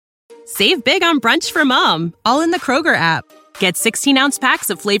Save big on brunch for mom, all in the Kroger app. Get 16-ounce packs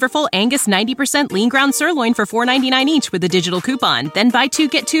of flavorful Angus 90% lean ground sirloin for $4.99 each with a digital coupon. Then buy 2,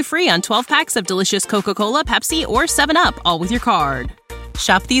 get 2 free on 12 packs of delicious Coca-Cola, Pepsi, or 7-Up, all with your card.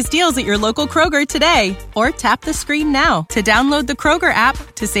 Shop these deals at your local Kroger today, or tap the screen now to download the Kroger app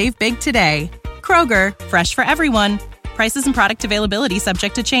to save big today. Kroger, fresh for everyone. Prices and product availability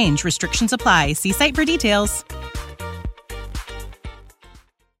subject to change. Restrictions apply. See site for details.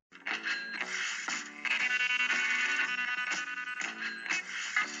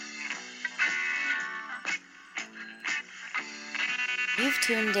 You've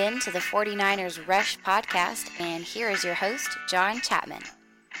tuned in to the 49ers Rush podcast, and here is your host, John Chapman.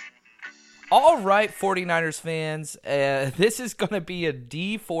 All right, 49ers fans, this is going to be a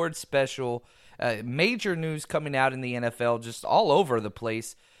Dee Ford special. Major news coming out in the NFL, just all over the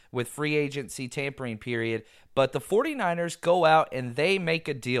place with free agency tampering period. But the 49ers go out and they make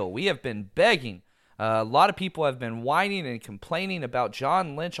a deal. We have been begging. A lot of people have been whining and complaining about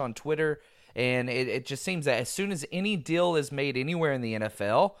John Lynch on Twitter. And it just seems that as soon as any deal is made anywhere in the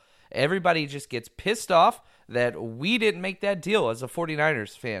NFL, everybody just gets pissed off that we didn't make that deal as a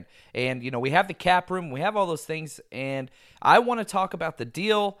 49ers fan. And, we have the cap room, we have all those things, and I want to talk about the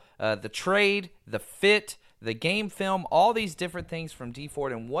deal, the trade, the fit, the game film, all these different things from Dee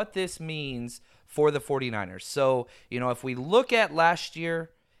Ford and what this means for the 49ers. So, if we look at last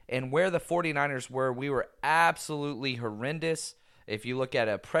year and where the 49ers were, we were absolutely horrendous. If you look at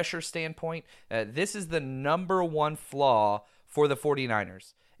a pressure standpoint, this is the number one flaw for the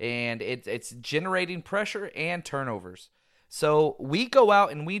 49ers. And it's generating pressure and turnovers. So we go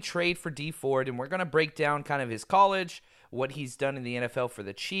out and we trade for Dee Ford, and we're going to break down kind of his college, what he's done in the NFL for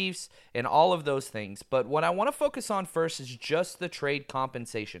the Chiefs, and all of those things. But what I want to focus on first is just the trade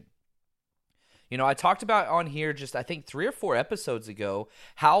compensation. I talked about on here just, I think, 3 or 4 episodes ago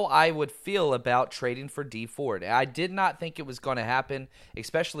how I would feel about trading for Dee Ford. I did not think it was going to happen,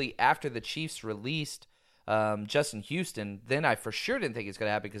 especially after the Chiefs released Justin Houston. Then I for sure didn't think it's going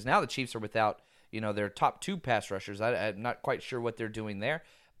to happen because now the Chiefs are without, their top 2 pass rushers. I'm not quite sure what they're doing there.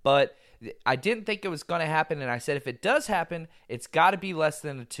 But I didn't think it was going to happen, and I said if it does happen, it's got to be less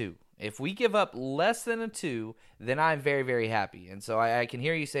than a 2. If we give up less than a 2, then I'm very, very happy. And so I can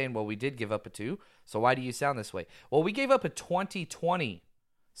hear you saying, well, we did give up a 2, so why do you sound this way? Well, we gave up a 2020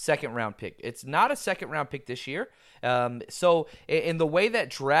 second-round pick. It's not a second-round pick this year. So in the way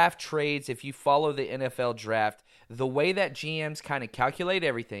that draft trades, if you follow the NFL draft, the way that GMs kind of calculate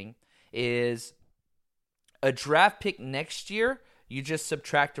everything is a draft pick next year, you just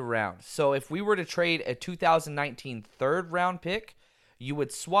subtract a round. So if we were to trade a 2019 third-round pick, you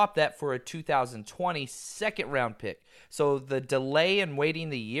would swap that for a 2020 second-round pick. So the delay in waiting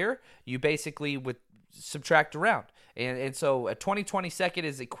the year, you basically would subtract around. And so a 2020 second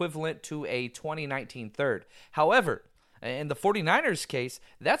is equivalent to a 2019 third. However, in the 49ers case,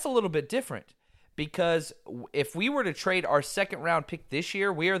 that's a little bit different because if we were to trade our second-round pick this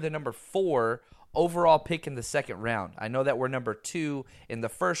year, we are the number 4 overall pick in the second round. I know that we're number 2 in the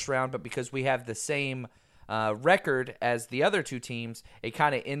first round, but because we have the same record as the other 2 teams, it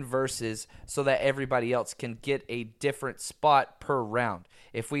kind of inverses so that everybody else can get a different spot per round.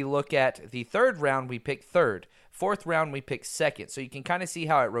 If we look at the third round, we pick third. Fourth round, we pick second. So you can kind of see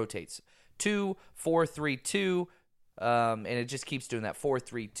how it rotates. 2, 4, 3, 2, and it just keeps doing that 4,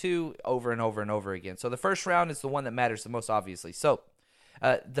 3, 2 over and over and over again. So the first round is the one that matters the most, obviously. So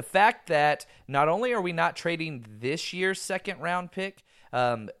the fact that not only are we not trading this year's second round pick,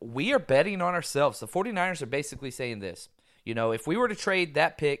 we are betting on ourselves. The 49ers are basically saying this. If we were to trade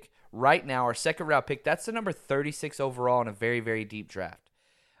that pick right now, our second round pick, that's the number 36 overall in a very, very deep draft.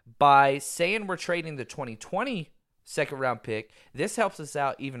 By saying we're trading the 2020 second round pick, this helps us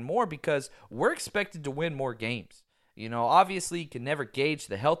out even more because we're expected to win more games. Obviously you can never gauge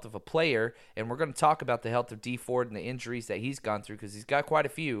the health of a player, and we're going to talk about the health of Dee Ford and the injuries that he's gone through because he's got quite a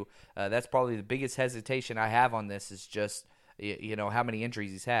few. That's probably the biggest hesitation I have on this is just how many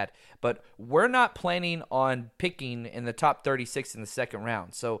injuries he's had. But we're not planning on picking in the top 36 in the second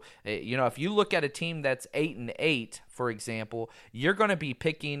round. So, if you look at a team that's 8-8, for example, you're going to be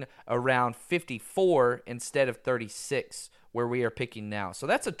picking around 54 instead of 36 where we are picking now. So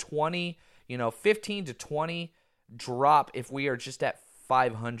that's a 15 to 20 drop if we are just at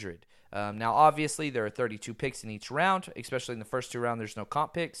 500. Now, obviously, there are 32 picks in each round, especially in the first 2 rounds. There's no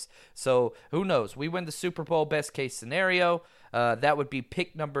comp picks. So who knows? We win the Super Bowl, best case scenario. That would be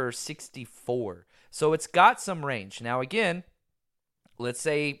pick number 64. So it's got some range. Now, again, let's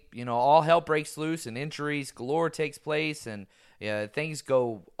say, all hell breaks loose and injuries galore takes place and, things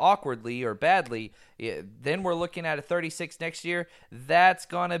go awkwardly or badly, then we're looking at a 36 next year. That's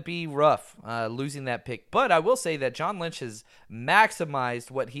going to be rough, losing that pick. But I will say that John Lynch has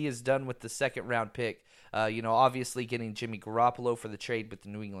maximized what he has done with the second-round pick. Obviously getting Jimmy Garoppolo for the trade with the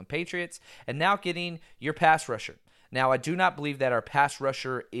New England Patriots, and now getting your pass rusher. Now, I do not believe that our pass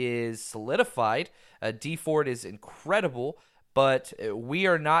rusher is solidified. Dee Ford is incredible, but we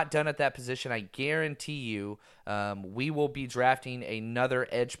are not done at that position. I guarantee you we will be drafting another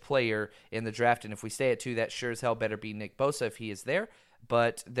edge player in the draft, and if we stay at 2, that sure as hell better be Nick Bosa if he is there.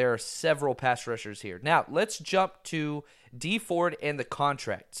 But there are several pass rushers here. Now, let's jump to Dee Ford and the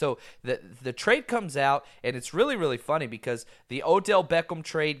contract. So the trade comes out, and it's really, really funny because the Odell Beckham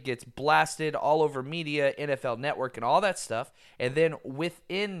trade gets blasted all over media, NFL Network, and all that stuff. And then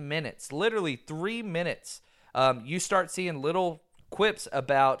within minutes, literally 3 minutes, you start seeing little quips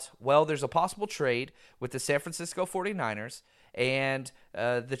about, well, there's a possible trade with the San Francisco 49ers and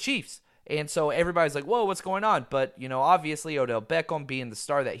the Chiefs. And so everybody's like, whoa, what's going on? But, obviously Odell Beckham being the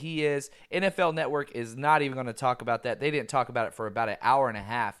star that he is, NFL Network is not even going to talk about that. They didn't talk about it for about an hour and a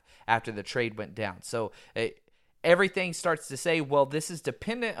half after the trade went down. So everything starts to say, well, this is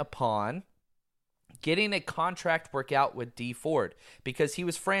dependent upon getting a contract work out with Dee Ford because he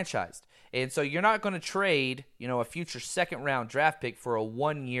was franchised. And so you're not going to trade, a future second-round draft pick for a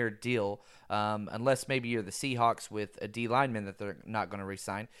 1-year deal unless maybe you're the Seahawks with a D lineman that they're not going to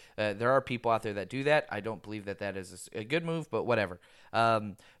re-sign. There are people out there that do that. I don't believe that is a good move, but whatever.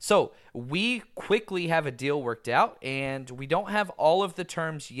 So we quickly have a deal worked out, and we don't have all of the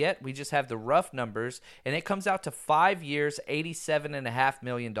terms yet. We just have the rough numbers, and it comes out to 5 years, $87.5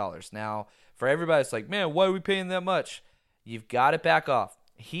 million. Now, for everybody, it's like, man, why are we paying that much? You've got to back off.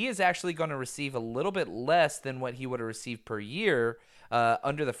 He is actually going to receive a little bit less than what he would have received per year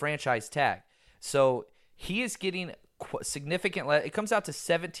under the franchise tag. So he is getting significant. It comes out to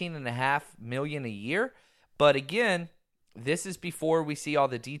 $17.5 million a year. But again, this is before we see all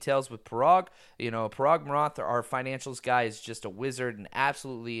the details with Parag. Parag Marath, our financials guy, is just a wizard and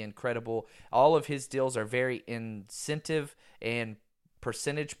absolutely incredible. All of his deals are very incentive and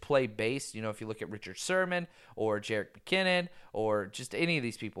percentage play based. If you look at Richard Sherman or Jerick McKinnon or just any of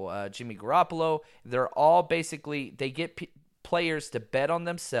these people, Jimmy Garoppolo, they're all basically, they get players to bet on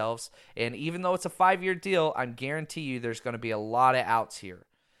themselves. And even though it's a 5-year deal, I guarantee you there's going to be a lot of outs here.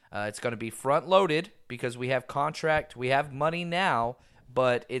 It's going to be front loaded because we have money now,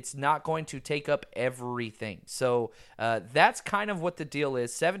 but it's not going to take up everything. So that's kind of what the deal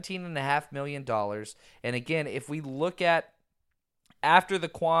is, $17.5 million. And again, if we look at after the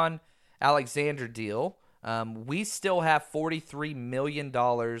Quan Alexander deal, we still have $43 million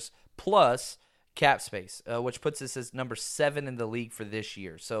plus cap space, which puts us as number 7 in the league for this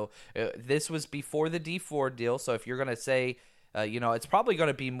year. So this was before the Dee Ford deal. So if you're going to say, it's probably going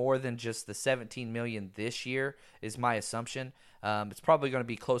to be more than just the $17 million this year is my assumption. It's probably going to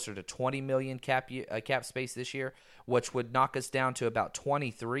be closer to $20 million cap space this year, which would knock us down to about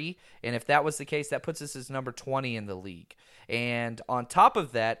 23. And if that was the case, that puts us as number 20 in the league. And on top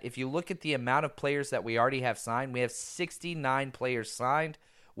of that, if you look at the amount of players that we already have signed, we have 69 players signed,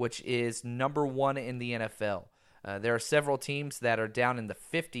 which is number 1 in the NFL. There are several teams that are down in the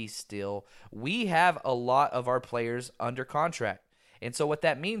 50s still. We have a lot of our players under contract. And so what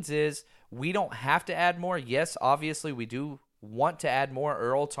that means is we don't have to add more. Yes, obviously we do want to add more.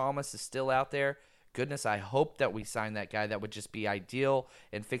 Earl Thomas is still out there. Goodness, I hope that we sign that guy. That would just be ideal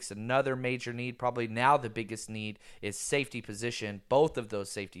and fix another major need. Probably now the biggest need is safety position, both of those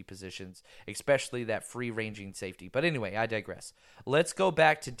safety positions, especially that free-ranging safety. But anyway, I digress. Let's go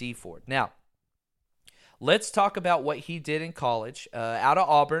back to Dee Ford. Now, let's talk about what he did in college. Out of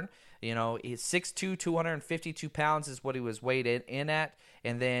Auburn, he's 6'2", 252 pounds is what he was weighed in at.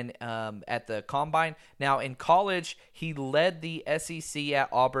 And then at the combine. Now, in college, he led the SEC at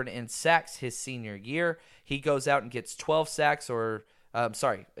Auburn in sacks his senior year. He goes out and gets 12 sacks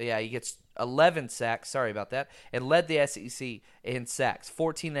he gets 11 sacks, sorry about that, and led the SEC in sacks,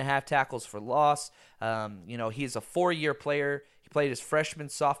 14.5 tackles for loss. He's a 4-year player. He played his freshman,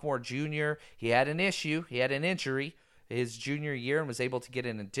 sophomore, junior. He had an issue. He had an injury his junior year and was able to get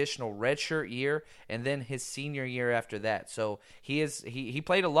an additional redshirt year, and then his senior year after that. So he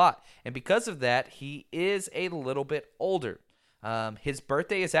played a lot, and because of that, he is a little bit older. His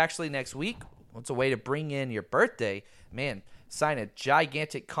birthday is actually next week. It's a way to bring in your birthday. Man, sign a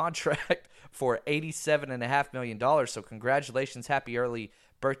gigantic contract for $87.5 million. So congratulations, happy early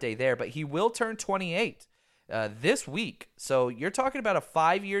birthday there. But he will turn 28 this week. So you're talking about a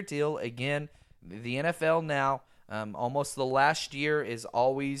 5-year deal. Again, the NFL now Almost the last year is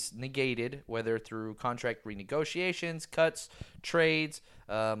always negated, whether through contract renegotiations, cuts, trades,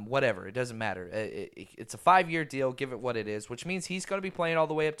 whatever. It doesn't matter. It's a 5-year deal, give it what it is, which means he's going to be playing all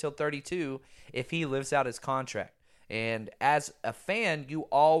the way up till 32 if he lives out his contract. And as a fan, you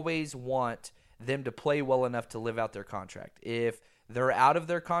always want them to play well enough to live out their contract. If they're out of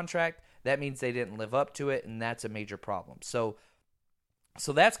their contract, that means they didn't live up to it, and that's a major problem. So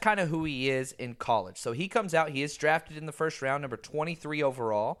that's kind of who he is in college. So he comes out, he is drafted in the first round, number 23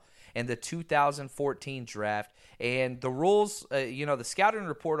 overall in the 2014 draft. And the rules, the scouting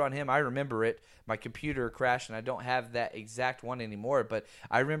report on him, I remember it. My computer crashed, and I don't have that exact one anymore. But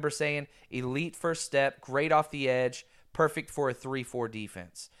I remember saying elite first step, great off the edge, perfect for a 3-4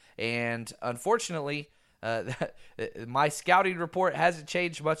 defense. And unfortunately, my scouting report hasn't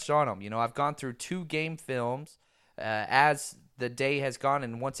changed much on him. I've gone through 2 game films as the day has gone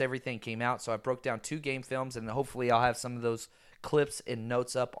and once everything came out. So I broke down 2 game films, and hopefully I'll have some of those clips and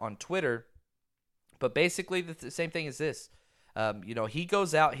notes up on Twitter. But basically the same thing as this. He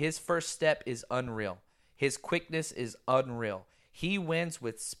goes out, his first step is unreal. His quickness is unreal. He wins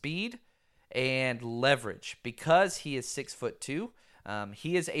with speed and leverage. Because he is 6'2",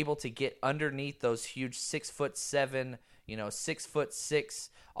 he is able to get underneath those huge 6'7", 6'6"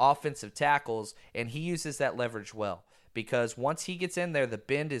 offensive tackles, and he uses that leverage well. Because once he gets in there, the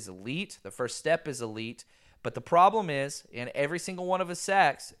bend is elite, the first step is elite. But the problem is, in every single one of his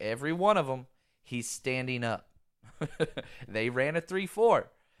sacks, every one of them, he's standing up. They ran a 3-4.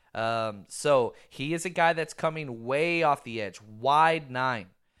 So he is a guy that's coming way off the edge, wide 9.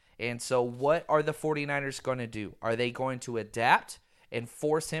 And so what are the 49ers going to do? Are they going to adapt and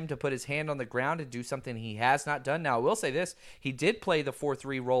force him to put his hand on the ground and do something he has not done? Now, I will say this. He did play the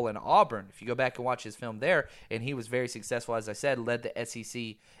 4-3 role in Auburn. If you go back and watch his film there, and he was very successful, as I said, led the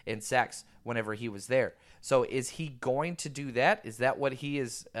SEC in sacks whenever he was there. So is he going to do that? Is that what he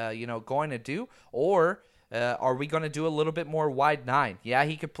is going to do? Or are we going to do a little bit more wide 9? Yeah,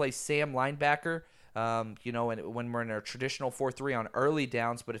 he could play Sam linebacker, when we're in our traditional 4-3 on early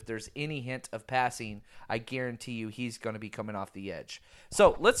downs, but if there's any hint of passing, I guarantee you he's going to be coming off the edge.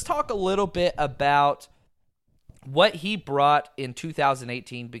 So let's talk a little bit about what he brought in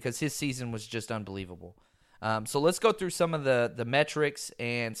 2018, because his season was just unbelievable. So let's go through some of the metrics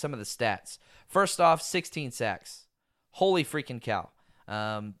and some of the stats. First off, 16 sacks. Holy freaking cow.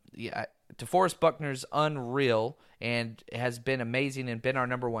 DeForest Buckner's unreal and has been amazing and been our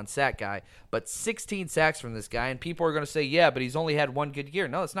number 1 sack guy, but 16 sacks from this guy, and people are going to say, yeah, but he's only had 1 good year.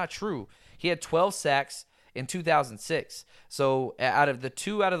 No, that's not true. He had 12 sacks in 2006. So out of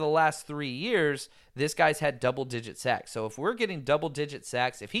the last 3 years, this guy's had double-digit sacks. So if we're getting double-digit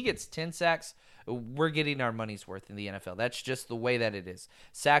sacks, if he gets 10 sacks, we're getting our money's worth in the NFL. That's just the way that it is.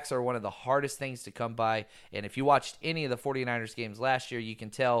 Sacks are one of the hardest things to come by, and if you watched any of the 49ers games last year, you can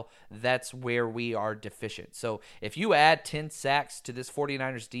tell that's where we are deficient. So if you add 10 sacks to this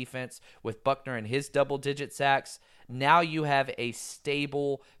 49ers defense with Buckner and his double-digit sacks, now you have a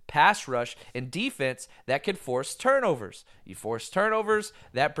stable pass rush and defense that can force turnovers. You force turnovers,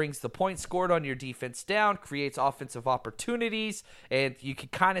 that brings the points scored on your defense down, creates offensive opportunities, and you can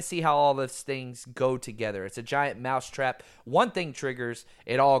kind of see how all those things go together. It's a giant mousetrap. One thing triggers,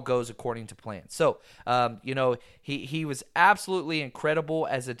 it all goes according to plan. So, he was absolutely incredible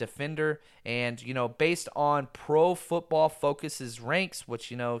as a defender, and, based on Pro Football Focus's ranks,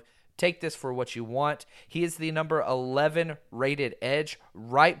 which, take this for what you want. He is the number 11 rated edge,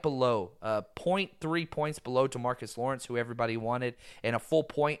 right below, 0.3 points below DeMarcus Lawrence, who everybody wanted, and a full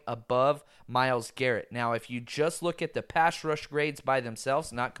point above Myles Garrett. Now, if you just look at the pass rush grades by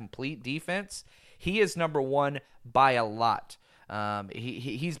themselves, not complete defense, he is number 1 by a lot.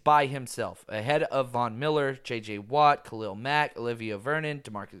 He's by himself, ahead of Von Miller, J.J. Watt, Khalil Mack, Olivia Vernon,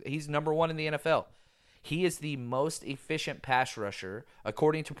 DeMarcus. He's number 1 in the NFL. He is the most efficient pass rusher,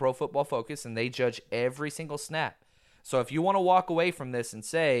 according to Pro Football Focus, and they judge every single snap. So if you want to walk away from this and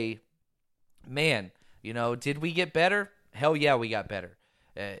say, man, did we get better? Hell yeah, we got better.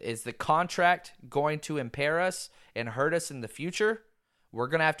 Is the contract going to impair us and hurt us in the future? We're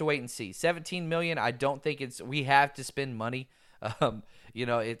going to have to wait and see. $17 million, I don't think we have to spend money. A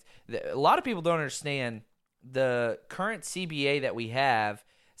lot of people don't understand the current CBA that we have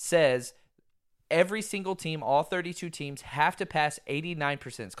says every single team, all 32 teams, have to pass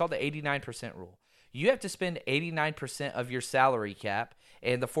 89%. It's called the 89% rule. You have to spend 89% of your salary cap,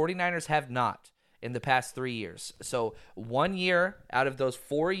 and the 49ers have not in the past 3 years. So 1 year out of those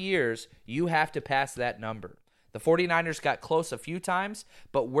 4 years, you have to pass that number. The 49ers got close a few times,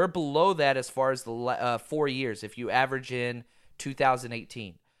 but we're below that as far as the 4 years if you average in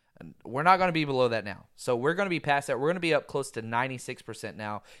 2018. We're not going to be below that now. So we're going to be past that. We're going to be up close to 96%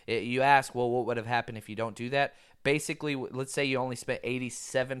 now. You ask, well, what would have happened if you don't do that? Basically, let's say you only spent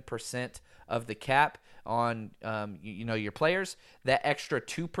 87% of the cap on your players. That extra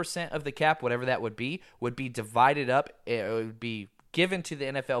 2% of the cap, whatever that would be divided up. It would be given to the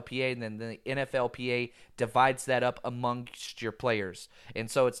NFLPA, and then the NFLPA divides that up amongst your players.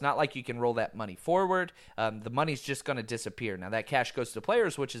 And so it's not like you can roll that money forward. The money's just going to disappear. Now, that cash goes to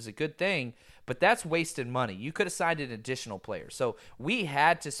players, which is a good thing, but that's wasted money. You could have signed an additional player. So we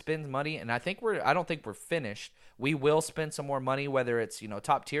had to spend money, and I don't think we're finished. We will spend some more money, whether it's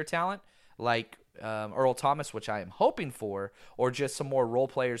top-tier talent like Earl Thomas, which I am hoping for, or just some more role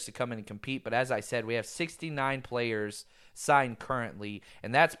players to come in and compete. But as I said, we have 69 players signed currently,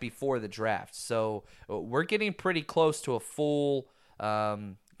 and that's before the draft. So we're getting pretty close to a full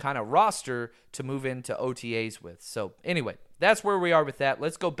kind of roster to move into OTAs with. So anyway, that's where we are with that.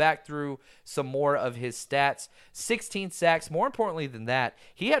 Let's go back through some more of his stats. 16 sacks. More importantly than that,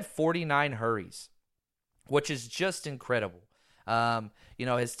 he had 49 hurries, which is just incredible.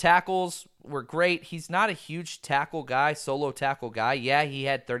 His tackles were great. He's not a huge solo tackle guy. Yeah, he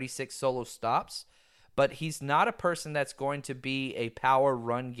had 36 solo stops, but he's not a person that's going to be a power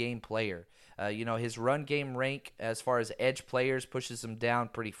run game player. His run game rank as far as edge players pushes him down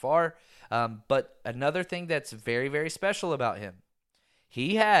pretty far. But another thing that's very, very special about him,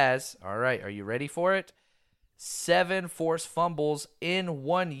 he has, all right, are you ready for it? 7 forced fumbles in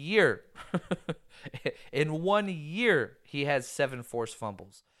 1 year. In 1 year, he has 7 forced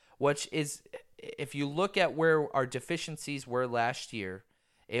fumbles, which is, if you look at where our deficiencies were last year,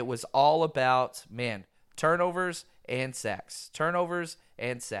 it was all about, turnovers and sacks. Turnovers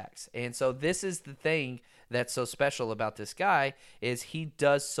and sacks. And so this is the thing that's so special about this guy is he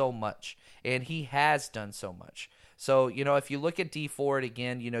does so much, and he has done so much. So, if you look at Dee Ford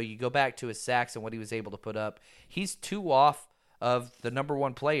again, you go back to his sacks and what he was able to put up. He's 2 off of the number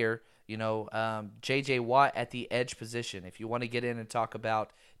 1 player, J.J. Watt at the edge position. If you want to get in and talk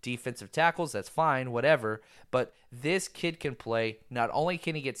about defensive tackles, that's fine, whatever. But this kid can play. Not only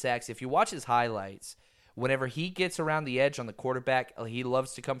can he get sacks, if you watch his highlights, whenever he gets around the edge on the quarterback, he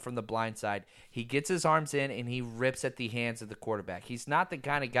loves to come from the blind side. He gets his arms in and he rips at the hands of the quarterback. He's not the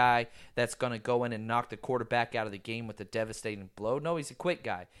kind of guy that's going to go in and knock the quarterback out of the game with a devastating blow. No, he's a quick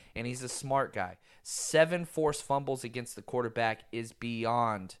guy, and he's a smart guy. 7 forced fumbles against the quarterback is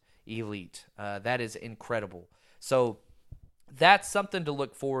beyond elite. That is incredible. So that's something to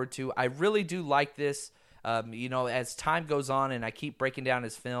look forward to. I really do like this. As time goes on and I keep breaking down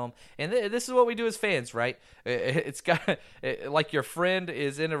his film, and this is what we do as fans, right? It's got like your friend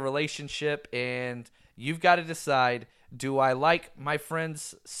is in a relationship and you've got to decide, do I like my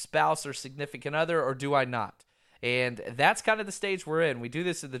friend's spouse or significant other, or do I not? And that's kind of the stage we're in. We do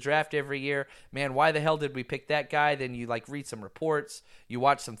this in the draft every year. Man, why the hell did we pick that guy? Then you read some reports, you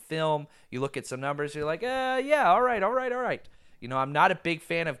watch some film, you look at some numbers, you're like, yeah, all right. I'm not a big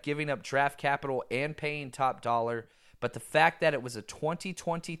fan of giving up draft capital and paying top dollar, but the fact that it was a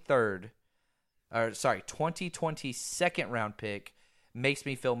 2020 second round pick makes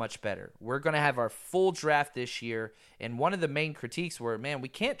me feel much better. We're going to have our full draft this year, and one of the main critiques were, we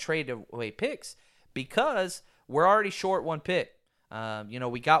can't trade away picks because we're already short 1 pick.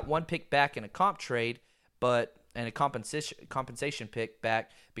 We got 1 pick back in a comp trade, and a compensation pick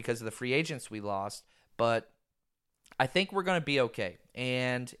back because of the free agents we lost, but I think we're going to be okay.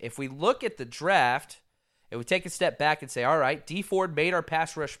 And if we look at the draft, if we take a step back and say, all right, Dee Ford made our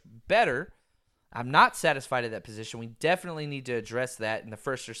pass rush better, I'm not satisfied at that position. We definitely need to address that in the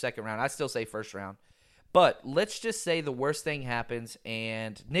first or second round. I still say first round. But let's just say the worst thing happens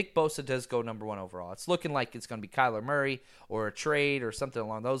and Nick Bosa does go number 1 overall. It's looking like it's going to be Kyler Murray or a trade or something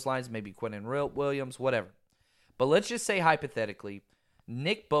along those lines, maybe Quinnen Williams, whatever. But let's just say hypothetically,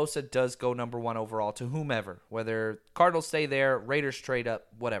 Nick Bosa does go number 1 overall to whomever, whether Cardinals stay there, Raiders trade up,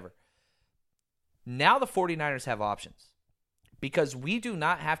 whatever. Now the 49ers have options because we do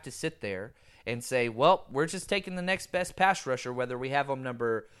not have to sit there and say, well, we're just taking the next best pass rusher, whether we have them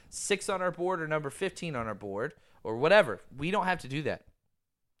number 6 on our board or number 15 on our board or whatever. We don't have to do that.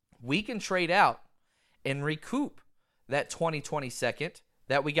 We can trade out and recoup that 2020 second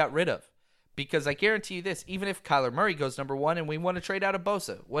that we got rid of. Because I guarantee you this, even if Kyler Murray goes number 1 and we want to trade out of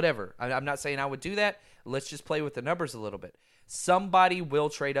Bosa, whatever. I'm not saying I would do that. Let's just play with the numbers a little bit. Somebody will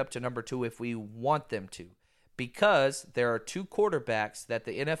trade up to number 2 if we want them to. Because there are 2 quarterbacks that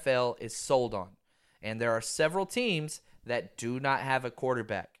the NFL is sold on. And there are several teams that do not have a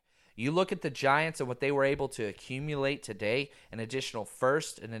quarterback. You look at the Giants and what they were able to accumulate today, an additional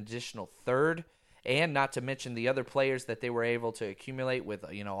first, an additional third, and not to mention the other players that they were able to accumulate with,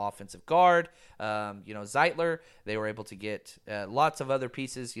 offensive guard, Zeitler. They were able to get lots of other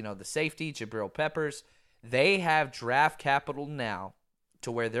pieces, the safety, Jabril Peppers. They have draft capital now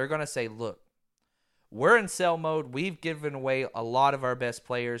to where they're going to say, look, we're in sell mode. We've given away a lot of our best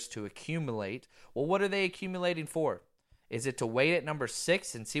players to accumulate. Well, what are they accumulating for? Is it to wait at number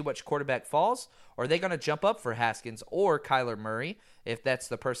 6 and see which quarterback falls? Or are they going to jump up for Haskins or Kyler Murray if that's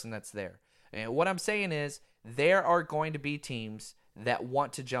the person that's there? And what I'm saying is there are going to be teams that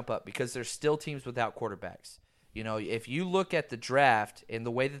want to jump up because there's still teams without quarterbacks. If you look at the draft and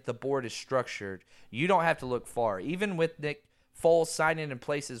the way that the board is structured, you don't have to look far. Even with Nick Foles signing in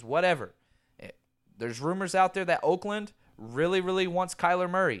places, whatever. There's rumors out there that Oakland really, really wants Kyler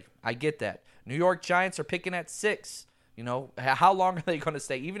Murray. I get that. New York Giants are picking at 6. How long are they going to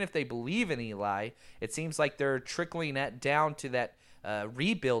stay? Even if they believe in Eli, it seems like they're trickling that down to that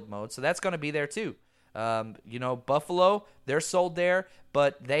rebuild mode. So that's going to be there too. Buffalo, they're sold there,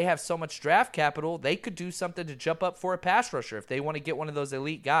 but they have so much draft capital, they could do something to jump up for a pass rusher if they want to get one of those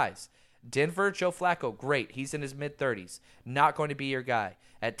elite guys. Denver, Joe Flacco, great. He's in his mid-30s. Not going to be your guy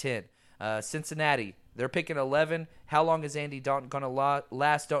at 10. Cincinnati, they're picking 11. How long is Andy Dalton going to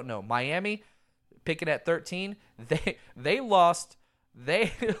last? Don't know. Miami, picking at 13. They lost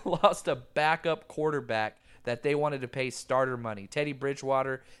a backup quarterback that they wanted to pay starter money. Teddy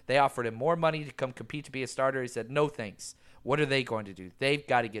Bridgewater, they offered him more money to come compete to be a starter. He said, no thanks. What are they going to do? They've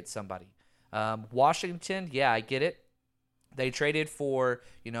got to get somebody. Washington, yeah, I get it. They traded for,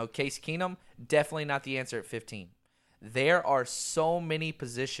 Case Keenum. Definitely not the answer at 15. There are so many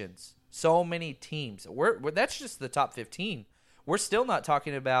positions, so many teams. That's just the top 15. We're still not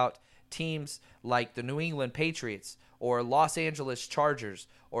talking about teams like the New England Patriots or Los Angeles Chargers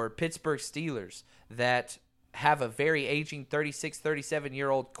or Pittsburgh Steelers that have a very aging 36,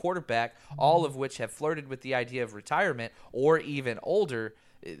 37-year-old quarterback, all of which have flirted with the idea of retirement or even older.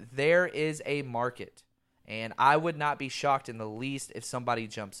 There is a market, and I would not be shocked in the least if somebody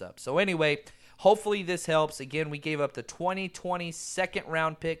jumps up. So anyway, hopefully this helps. Again, we gave up the 2020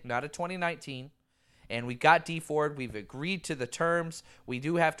 second-round pick, not a 2019, and we got Dee Ford. We've agreed to the terms. We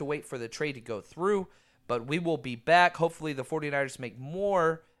do have to wait for the trade to go through, but we will be back. Hopefully the 49ers make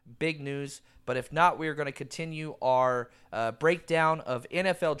more big news, but if not, we're going to continue our breakdown of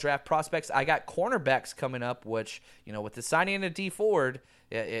NFL draft prospects. I got cornerbacks coming up, which, with the signing of Dee Ford,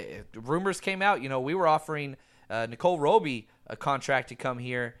 rumors came out, we were offering Nicole Roby a contract to come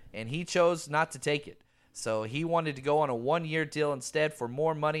here, and he chose not to take it. So he wanted to go on a 1-year deal instead for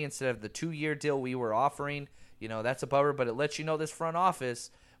more money instead of the 2-year deal we were offering. That's a bummer, but it lets you know this front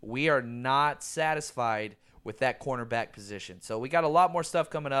office, we are not satisfied with that cornerback position. So we got a lot more stuff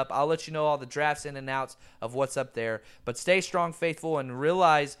coming up. I'll let you know all the drafts in and outs of what's up there. But stay strong, faithful, and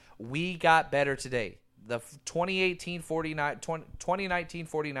realize we got better today. The 2019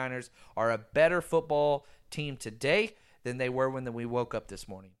 49ers are a better football team today than they were when we woke up this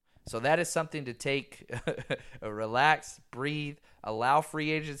morning. So that is something to take, relax, breathe, allow free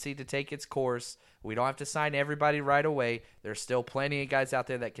agency to take its course. We don't have to sign everybody right away. There's still plenty of guys out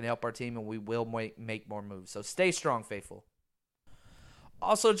there that can help our team, and we will make more moves. So stay strong, faithful.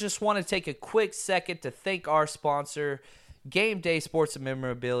 Also, just want to take a quick second to thank our sponsor, Game Day Sports and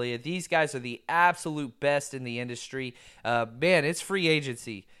Memorabilia. These guys are the absolute best in the industry. Man, it's free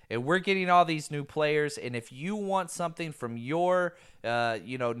agency, and we're getting all these new players. And if you want something from your,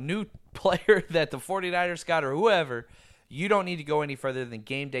 new player that the 49ers got or whoever, you don't need to go any further than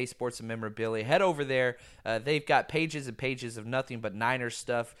Game Day Sports and Memorabilia. Head over there. They've got pages and pages of nothing but Niners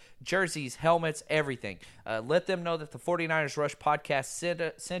stuff, jerseys, helmets, everything. Let them know that the 49ers Rush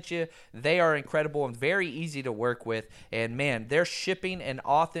podcast sent you. They are incredible and very easy to work with. And, man, their shipping and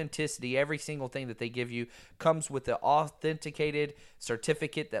authenticity, every single thing that they give you comes with the authenticated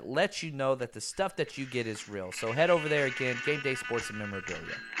certificate that lets you know that the stuff that you get is real. So head over there again, Game Day Sports and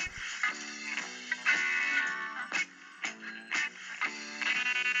Memorabilia.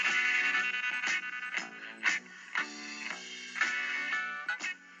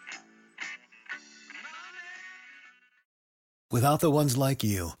 Without the ones like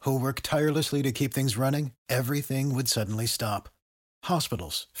you, who work tirelessly to keep things running, everything would suddenly stop.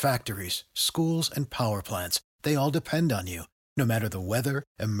 Hospitals, factories, schools, and power plants, they all depend on you. No matter the weather,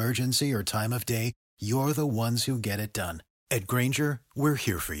 emergency, or time of day, you're the ones who get it done. At Grainger, we're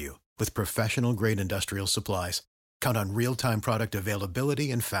here for you with professional-grade industrial supplies. Count on real-time product availability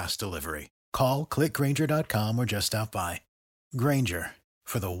and fast delivery. Call, clickgrainger.com, or just stop by. Grainger,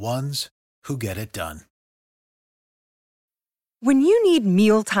 for the ones who get it done. When you need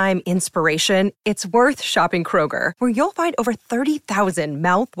mealtime inspiration, it's worth shopping Kroger, where you'll find over 30,000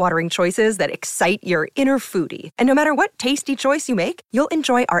 mouth-watering choices that excite your inner foodie. And no matter what tasty choice you make, you'll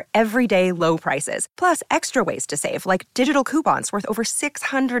enjoy our everyday low prices, plus extra ways to save, like digital coupons worth over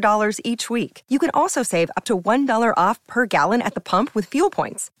 $600 each week. You can also save up to $1 off per gallon at the pump with fuel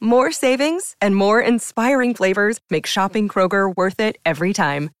points. More savings and more inspiring flavors make shopping Kroger worth it every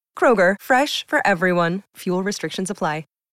time. Kroger, fresh for everyone. Fuel restrictions apply.